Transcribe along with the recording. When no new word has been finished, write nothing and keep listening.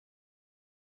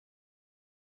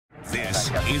This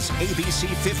is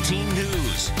ABC 15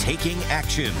 News, taking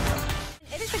action.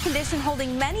 It is a condition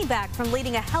holding many back from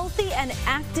leading a healthy and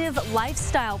active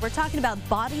lifestyle. We're talking about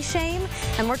body shame,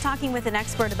 and we're talking with an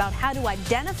expert about how to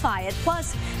identify it,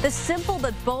 plus the simple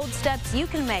but bold steps you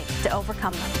can make to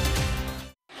overcome them.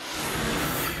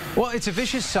 Well, it's a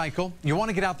vicious cycle. You want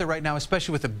to get out there right now,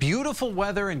 especially with the beautiful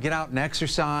weather, and get out and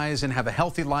exercise and have a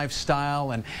healthy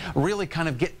lifestyle and really kind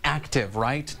of get active,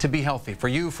 right? To be healthy for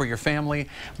you, for your family.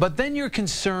 But then you're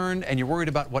concerned and you're worried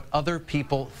about what other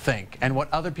people think and what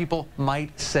other people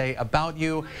might say about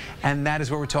you. And that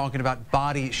is where we're talking about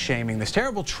body shaming, this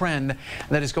terrible trend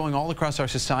that is going all across our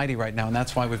society right now. And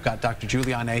that's why we've got Dr.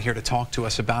 Anné here to talk to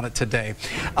us about it today.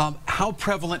 How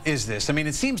prevalent is this? I mean,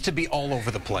 it seems to be all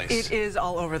over the place. It is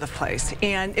all over the place,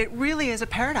 and it really is a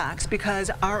paradox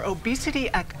because our obesity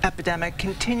epidemic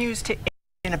continues to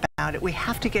about it. We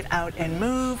have to get out and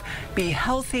move, be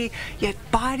healthy, yet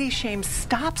body shame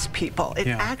stops people. It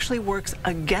actually works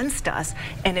against us,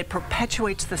 and it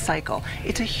perpetuates the cycle.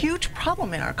 It's a huge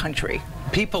problem in our country.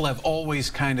 People have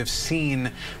always kind of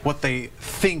seen what they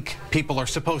think people are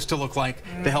supposed to look like,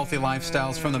 the healthy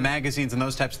lifestyles from the magazines and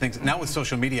those types of things. Now with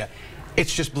social media,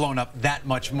 it's just blown up that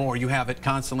much more. You have it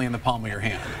constantly in the palm of your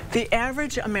hand. The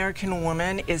average American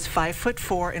woman is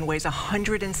 5'4" and weighs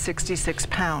 166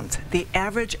 pounds. The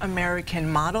average American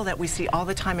model that we see all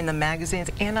the time in the magazines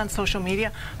and on social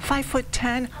media,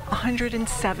 5'10",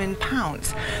 107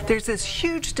 pounds. There's this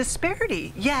huge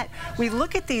disparity, yet we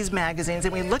look at these magazines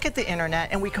and we look at the internet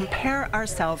and we compare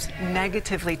ourselves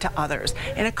negatively to others,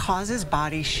 and it causes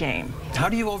body shame. How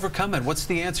do you overcome it? What's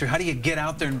the answer? How do you get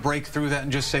out there and break through that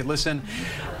and just say, listen,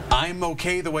 I'm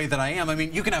okay the way that I am? I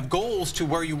mean, you can have goals to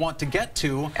where you want to get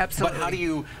to. Absolutely. But how do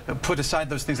you put aside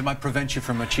those things that might prevent you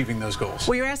from achieving those goals?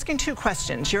 Well, you're asking two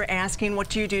questions. You're asking what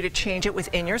do you do to change it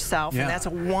within yourself, and that's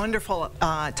a wonderful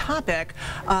topic.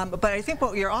 But I think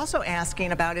what you're also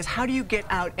asking about is how do you get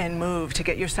out and move to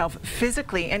get yourself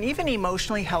physically and even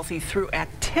emotionally healthy through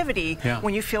activity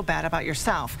when you feel bad about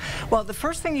yourself? Well, the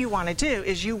first thing you want to do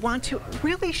is you want to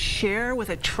really share with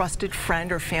a trusted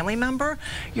friend or family member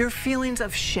your feelings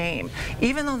of shame.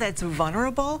 Even though that's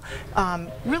vulnerable,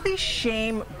 really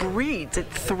shame breeds. It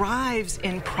thrives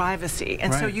in privacy.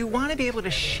 And so you want to be able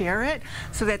to share it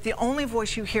so that the only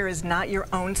voice you hear is not your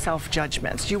own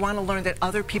self-judgments. You want to learn that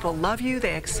other people love you,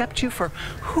 they accept you for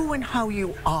who and how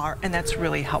you are, and that's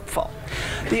really helpful.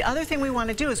 The other thing we want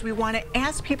to do is we want to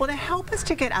ask people to help us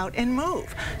to get out and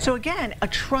move. So again, a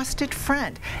trusted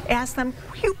friend. Ask them,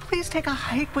 will you please take a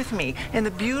hike with me in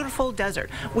the beautiful desert?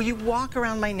 Will you walk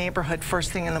around my neighborhood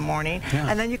first thing in the morning?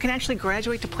 And then you can actually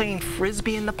graduate to playing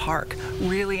Frisbee in the park.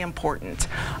 Really important.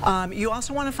 You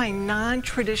also want to find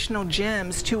non-traditional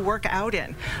gyms to work out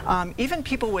in. Even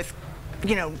people with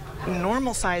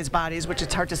normal sized bodies, which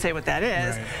it's hard to say what that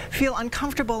is, feel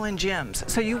uncomfortable in gyms.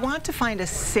 So you want to find a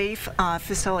safe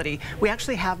facility. We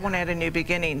actually have one at A New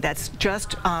Beginning that's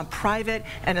just private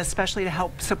and especially to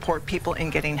help support people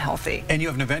in getting healthy. And you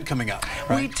have an event coming up,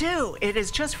 right? We do. It is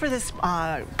just for this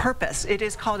purpose. It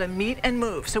is called a Meet and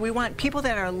Move. So we want people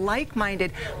that are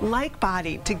like-minded,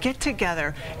 like-bodied to get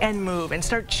together and move and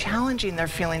start challenging their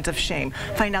feelings of shame.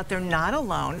 Find out they're not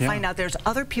alone. Find out there's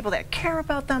other people that care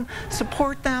about them,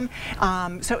 support them.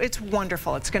 So it's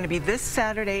wonderful. It's going to be this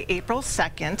Saturday, April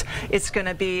 2nd. It's going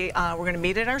to be, we're going to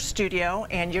meet at our studio,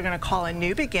 and you're going to call A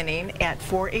New Beginning at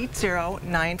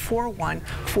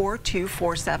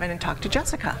 480-941-4247 and talk to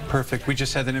Jessica. Perfect. We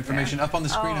just had that information up on the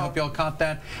screen. I hope you all caught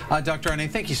that. Dr. Anné,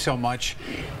 thank you so much.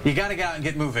 You got to get out and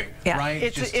get moving, right?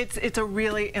 It's a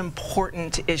really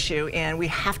important issue, and we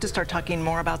have to start talking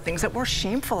more about things that we're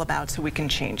shameful about so we can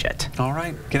change it. All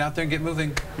right. Get out there and get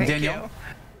moving. Thank Danielle? you.